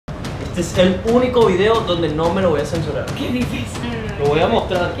Este es el único video donde no me lo voy a censurar. ¿Qué dices? Lo voy a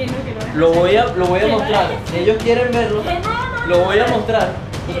mostrar. Que no. Lo voy a mostrar. Si ellos quieren verlo, lo voy a mostrar.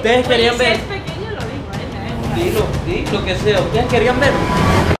 Ustedes querían ver. Si es pequeño lo digo, Di lo que sea. Ustedes querían ver.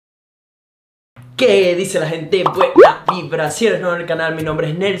 ¿Qué dice la gente? Buena vibra. Si eres nuevo en el canal, mi nombre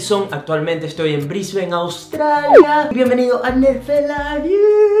es Nelson. Actualmente estoy en Brisbane, Australia. Bienvenido a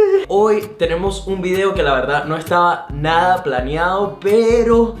nelfelife. Hoy tenemos un video que la verdad no estaba nada planeado,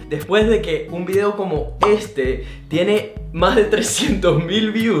 pero después de que un video como este tiene más de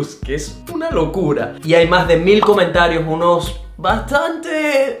 300.000 views, que es una locura, y hay más de 1000 comentarios, unos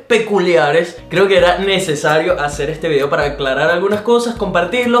bastante peculiares, creo que era necesario hacer este video para aclarar algunas cosas,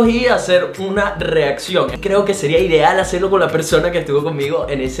 compartirlos y hacer una reacción. Creo que sería ideal hacerlo con la persona que estuvo conmigo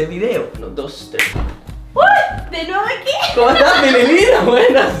en ese video. 1, 2, 3. ¡Uy! ¿De nuevo aquí? ¿Cómo estás, mi nenita?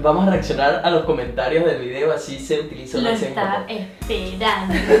 Buenas. Vamos a reaccionar a los comentarios del video, así se utiliza. Lo estaba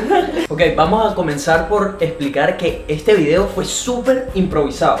esperando. Ok, vamos a comenzar por explicar que este video fue súper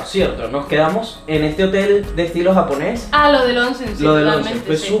improvisado, ¿cierto? Nos quedamos en este hotel de estilo japonés. Ah, lo del Onsen, sí. Lo del Onsen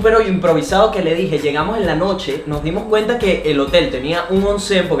fue súper improvisado, que le dije, llegamos en la noche, nos dimos cuenta que el hotel tenía un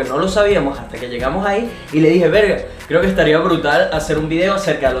onsen porque no lo sabíamos hasta que llegamos ahí, y le dije, verga, creo que estaría brutal hacer un video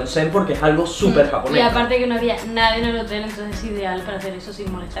acerca del onsen porque es algo súper japonés. Y aparte que no había nadie en el hotel, entonces es ideal para hacer eso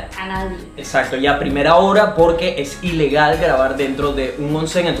sin molestar a nadie. Exacto, y a primera hora porque es ilegal grabar dentro de un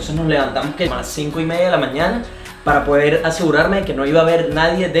onsen, entonces nos levantamos que a las 5:30 de la mañana para poder asegurarme de que no iba a haber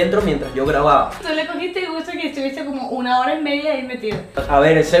nadie dentro mientras yo grababa. Tú le cogiste gusto que estuviste como 1h30 ahí metido. A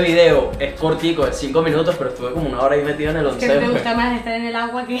ver, ese video es cortico, de 5 minutos, pero estuve como 1 hora ahí metido en el onsen. Que te gusta más estar en el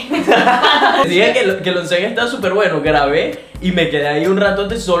agua que... Dije que el onsen está súper bueno, grabé y me quedé ahí un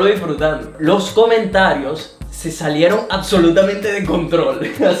ratote solo disfrutando. Los comentarios se salieron absolutamente de control,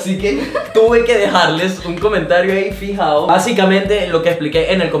 así que tuve que dejarles un comentario ahí fijado. Básicamente lo que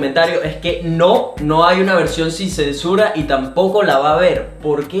expliqué en el comentario es que no hay una versión sin censura y tampoco la va a haber.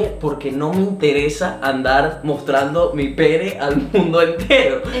 ¿Por qué? Porque no me interesa andar mostrando mi pene al mundo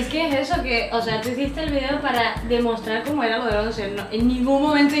entero. Es que es eso que, o sea, tú hiciste el video para demostrar cómo era lo de Onsen, ¿no? En ningún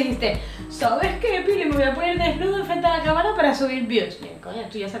momento dijiste, ¿sabes qué, Pili? Me voy a poner desnudo enfrente a la cámara para subir views. Bien, coño,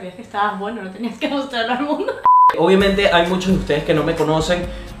 tú ya sabías que estabas bueno, no tenías que mostrarlo al mundo. Obviamente hay muchos de ustedes que no me conocen,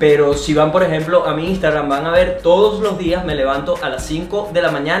 pero si van por ejemplo a mi Instagram van a ver todos los días me levanto a las 5 de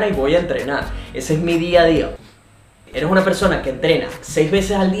la mañana y voy a entrenar. Ese es mi día a día. Eres una persona que entrena 6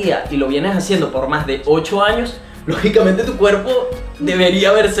 veces al día y lo vienes haciendo por más de 8 años, lógicamente tu cuerpo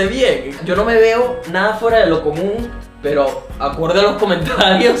debería verse bien. Yo no me veo nada fuera de lo común, pero acorde a los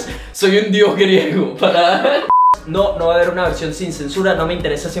comentarios, soy un dios griego para... No va a haber una versión sin censura, no me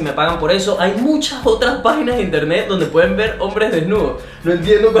interesa si me pagan por eso. Hay muchas otras páginas de internet donde pueden ver hombres desnudos. No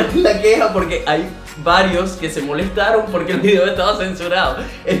entiendo cuál es la queja porque hay varios que se molestaron porque el video estaba censurado.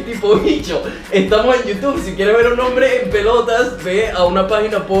 Es tipo bicho, estamos en YouTube, si quieres ver a un hombre en pelotas, ve a una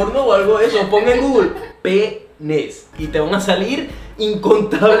página porno o algo de eso, pon en Google penes y te van a salir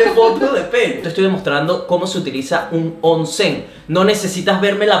incontables fotos de pene. Te estoy demostrando cómo se utiliza un onsen. No necesitas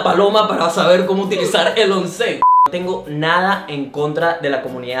verme la paloma para saber cómo utilizar el onsen. No tengo nada en contra de la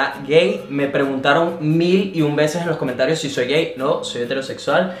comunidad gay. Me preguntaron 1001 veces en los comentarios si soy gay. No, soy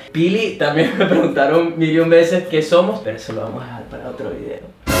heterosexual. Pili también me preguntaron 1001 veces qué somos, pero eso lo vamos a dejar para otro video.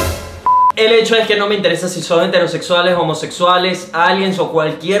 El hecho es que no me interesa si son heterosexuales, homosexuales, aliens o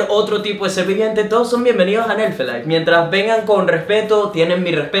cualquier otro tipo de ser viviente. Todos son bienvenidos a nelfelife. Mientras vengan con respeto, tienen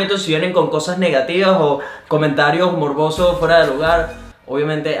mi respeto. Si vienen con cosas negativas o comentarios morbosos fuera de lugar,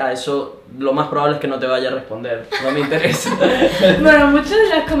 obviamente a eso lo más probable es que no te vaya a responder. No me interesa. Bueno, muchos de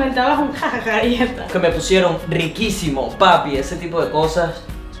los comentaban un jajaja y ya está. Que me pusieron riquísimo, papi, ese tipo de cosas.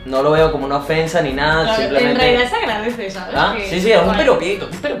 No lo veo como una ofensa ni nada, Claro, simplemente... en realidad se agradece, ¿sabes? ¿Ah? Sí, es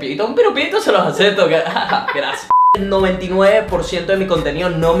un piropito se los acepto. Gracias. El 99% de mi contenido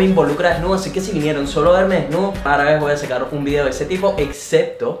no me involucra desnudo, así que si vinieron solo a verme desnudo, ahora vez voy a sacar un video de ese tipo,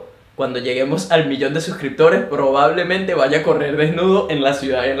 excepto cuando lleguemos al 1.000.000 de suscriptores, probablemente vaya a correr desnudo en la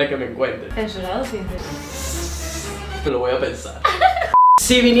ciudad en la que me encuentre. ¿Censurado? Sí. Te lo voy a pensar.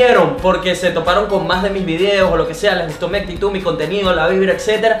 Si vinieron porque se toparon con más de mis videos o lo que sea, les gustó mi actitud, mi contenido, la vibra,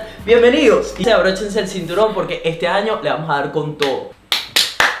 etc., bienvenidos. Y abróchense el cinturón porque este año le vamos a dar con todo.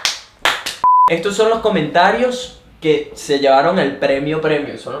 Estos son los comentarios que se llevaron el premio,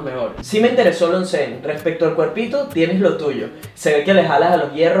 son los mejores. Sí me interesó el onsen. Respecto al cuerpito, tienes lo tuyo. Se ve que le jalas a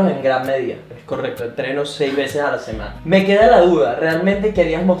los hierros en gran medida. Es correcto, entreno 6 veces a la semana. Me queda la duda, ¿realmente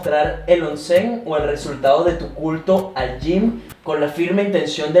querías mostrar el onsen o el resultado de tu culto al gym con la firme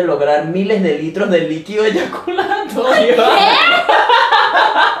intención de lograr miles de litros de líquido eyaculatorio?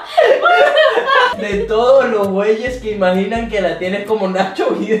 De todos los güeyes que imaginan que la tienes como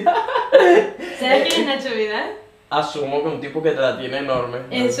Nacho Vidal. ¿Sabes quién es Nacho Vidal? Asumo que un tipo que te la tiene enorme.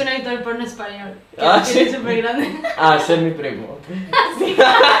 Es un editor porno español. ¿Sí? Es súper grande. Ese es mi primo.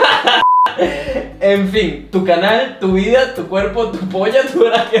 En fin, tu canal, tu vida, tu cuerpo, tu polla, tú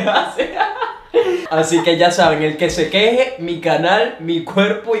verás qué haces. Así que ya saben, el que se queje, mi canal, mi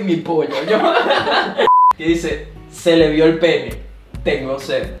cuerpo y mi pollo. Que dice, se le vio el pene, tengo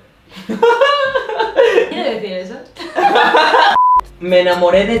sed. ¿Quiere decir eso? Me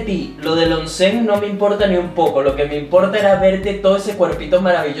enamoré de ti, lo del Onsen no me importa ni un poco, lo que me importa era verte todo ese cuerpito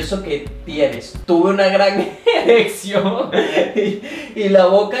maravilloso que tienes. Tuve una gran erección y la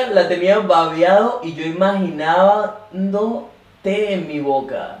boca la tenía babeado y yo imaginándote en mi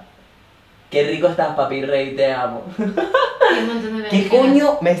boca. Qué rico estás, papi rey, te amo. ¿Qué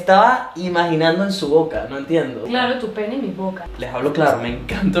coño me estaba imaginando en su boca? No entiendo. Claro, tu pene en mi boca. Les hablo claro, me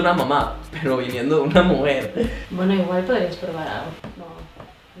encanta una mamá, pero viniendo de una mujer. Bueno, igual podrías probar algo. No.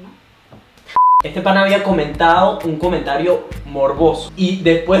 Este pana había comentado un comentario morboso y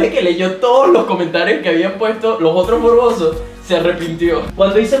después de que leyó todos los comentarios que habían puesto los otros morbosos, se arrepintió.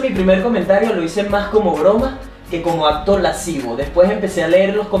 Cuando hice mi primer comentario lo hice más como broma que como acto lascivo. Después empecé a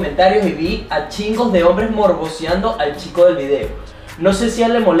leer los comentarios y vi a chingos de hombres morboseando al chico del video. No sé si a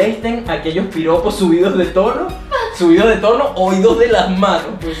él le molesten aquellos piropos subidos de tono oídos de las manos.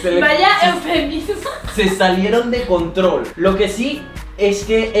 Pues Vaya eufemismo. Se salieron de control. Lo que sí es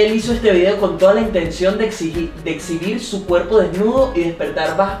que él hizo este video con toda la intención de exhibir su cuerpo desnudo y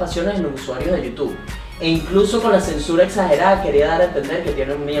despertar bajas pasiones en los usuarios de YouTube. E incluso con la censura exagerada quería dar a entender que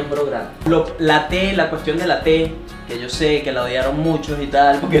tiene un miembro grande. La cuestión de la T, que yo sé que la odiaron muchos y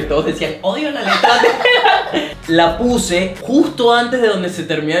tal, porque todos decían, odio la letra T. La puse justo antes de donde se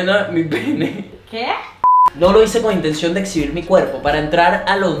termina mi pene. ¿Qué? No lo hice con intención de exhibir mi cuerpo. Para entrar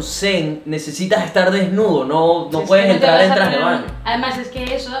al Onsen necesitas estar desnudo, no puedes entrar en traje de baño. Además es que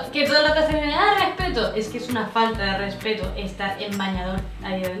eso, que todo lo que hacen es respeto, es que es una falta de respeto estar en bañador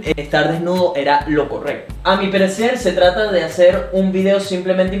ahí dentro. Estar desnudo era lo correcto. A mi parecer se trata de hacer un video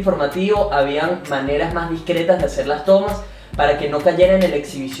simplemente informativo. Habían maneras más discretas de hacer las tomas para que no cayera en el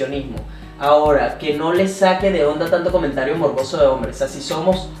exhibicionismo. Ahora, que no les saque de onda tanto comentario morboso de hombres. Así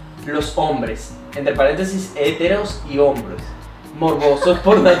somos los hombres, entre paréntesis, heteros y hombres. Morbosos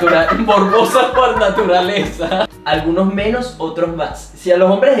por naturaleza. Algunos menos, otros más. Si a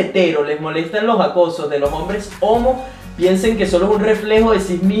los hombres heteros les molestan los acosos de los hombres homo, piensen que solo es un reflejo de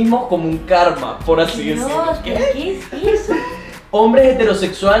sí mismos como un karma, por así decirlo. ¿Qué es eso? Hombres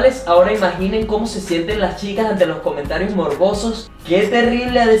heterosexuales, ahora imaginen cómo se sienten las chicas ante los comentarios morbosos. Qué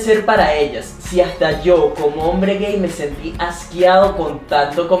terrible ha de ser para ellas. Si hasta yo, como hombre gay, me sentí asqueado con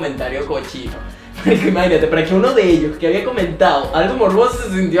tanto comentario cochino. Porque imagínate, para que uno de ellos que había comentado algo morboso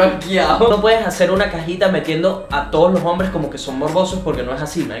se sintió asqueado. No puedes hacer una cajita metiendo a todos los hombres como que son morbosos, porque no es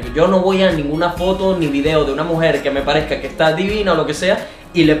así, marico. Yo no voy a ninguna foto ni video de una mujer que me parezca que está divina o lo que sea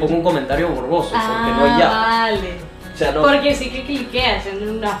y le pongo un comentario morboso, porque no hay ya. Vale. O sea, no. Porque sí que cliqueas en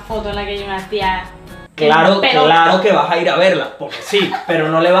una foto en la que hay una tía. Claro que vas a ir a verla, porque sí, pero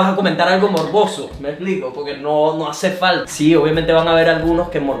no le vas a comentar algo morboso, me explico, porque no hace falta. Sí, obviamente van a haber algunos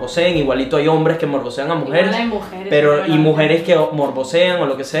que morboseen, igualito hay hombres que morbosean a mujeres, hay mujeres pero y mujeres que morbosean o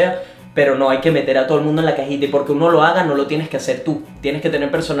lo que sea, pero no hay que meter a todo el mundo en la cajita, y porque uno lo haga no lo tienes que hacer tú, tienes que tener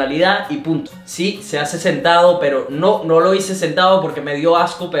personalidad y punto. Sí, se hace sentado, pero no lo hice sentado porque me dio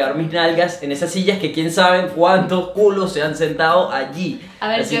asco pegar mis nalgas en esas sillas que quién sabe cuántos culos se han sentado allí. A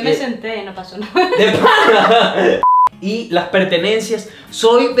ver, así yo me senté, no pasó nada. Y las pertenencias,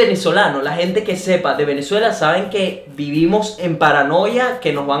 soy venezolano, la gente que sepa de Venezuela saben que vivimos en paranoia,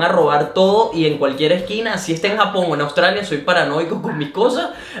 que nos van a robar todo y en cualquier esquina. Si está en Japón o en Australia soy paranoico con mis cosas,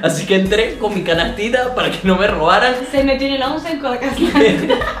 así que entré con mi canastita para que no me robaran. Se metió en el Onsen con la canastita.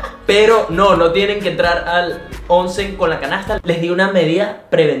 Pero no tienen que entrar al Onsen con la canasta. Les di una medida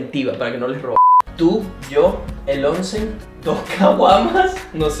preventiva para que no les roben. Tú, yo, el Onsen, 2 caguamas,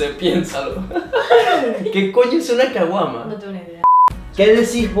 no sé, piénsalo. ¿Qué coño es una caguama? No tengo ni idea. ¿Qué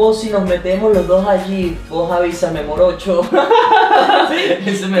decís vos si nos metemos los dos allí? Vos avísame, morocho.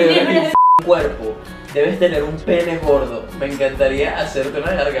 Ese me dio un cuerpo. Debes tener un pene gordo. Me encantaría hacerte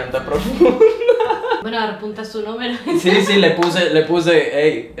una garganta profunda. Bueno, ahora apunta su número. Sí, le puse,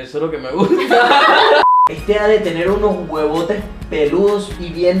 hey, eso es lo que me gusta. Este ha de tener unos huevotes peludos y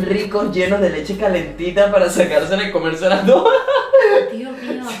bien ricos, llenos de leche calentita para sacársela y comérsela todas. Tío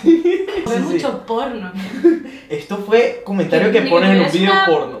mío, Sí. mucho porno. Esto fue comentario que pones en un video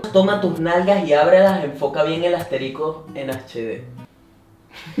porno. Toma tus nalgas y ábrelas, enfoca bien el asterisco en HD.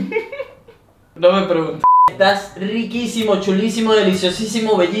 No me preguntes. Estás riquísimo, chulísimo,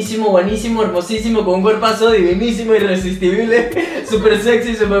 deliciosísimo, bellísimo, buenísimo, hermosísimo, con un cuerpazo divinísimo, irresistible, súper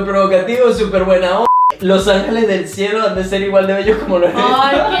sexy, súper provocativo, súper buena onda. Los ángeles del cielo han de ser igual de bellos como los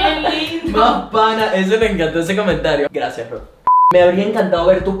 ¡Ay, qué lindo! Más pana, eso me encantó ese comentario. Gracias, bro. Me habría encantado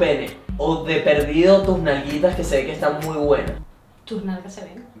ver tu pene, o de perdido tus nalguitas que se ve que están muy buenas. Tus nalgas se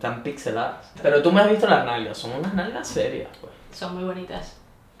ven. Están pixeladas. Pero tú me has visto las nalgas, son unas nalgas serias, pues. Son muy bonitas.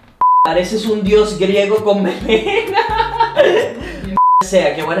 Pareces un dios griego con melena. O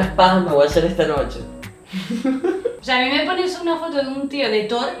sea, qué buenas pajas me voy a hacer esta noche. O sea, a mí me pones una foto de un tío de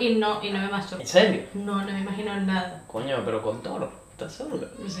Thor y no me masturbo. ¿En serio? No me imagino nada. Coño, pero con Thor, ¿estás seguro?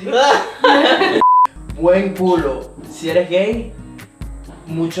 Sí. Buen culo. Si eres gay,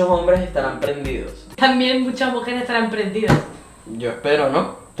 muchos hombres estarán prendidos. También muchas mujeres estarán prendidas. Yo espero,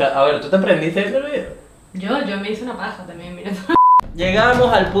 ¿no? A ver, ¿tú te prendiste en el video? Yo me hice una paja también, mira.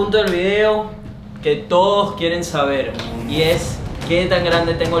 Llegamos al punto del video que todos quieren saber, y es qué tan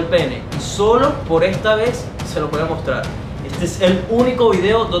grande tengo el pene. Solo por esta vez se lo voy a mostrar. Este es el único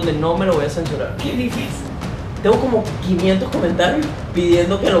video donde no me lo voy a censurar. ¿Qué dices? Tengo como 500 comentarios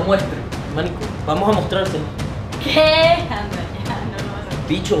pidiendo que lo muestre. Manico, vamos a mostrárselo. ¿Qué? Anda, ya, no lo vas a hacer.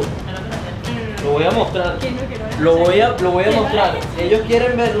 Bicho, No lo vas a hacer. lo voy a mostrar. ¿Qué no, que no Lo voy a mostrar. Ellos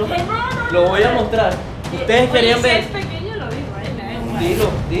quieren verlo. Lo voy a mostrar. Ustedes querían ver. Si es pequeño lo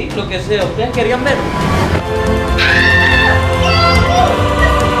digo, Di lo que sea. Ustedes querían verlo.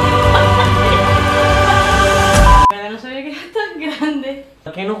 No sabía que era tan grande.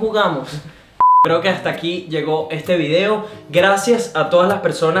 ¿A qué nos jugamos? Creo que hasta aquí llegó este video. Gracias a todas las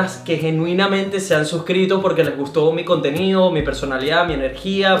personas que genuinamente se han suscrito porque les gustó mi contenido, mi personalidad, mi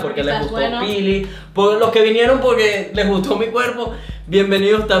energía, porque les gustó bueno. Pili, por los que vinieron porque les gustó mi cuerpo.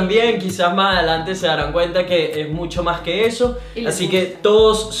 Bienvenidos también, quizás más adelante se darán cuenta que es mucho más que eso. Así que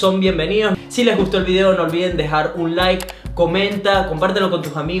todos son bienvenidos. Si les gustó el video no olviden dejar un like, comenta, compártelo con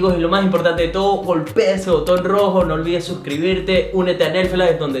tus amigos y lo más importante de todo, golpea ese botón rojo, no olvides suscribirte, únete a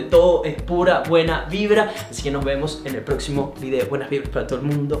Nelfelife donde todo es pura buena vibra. Así que nos vemos en el próximo video. Buenas vibras para todo el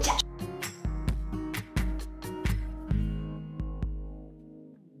mundo.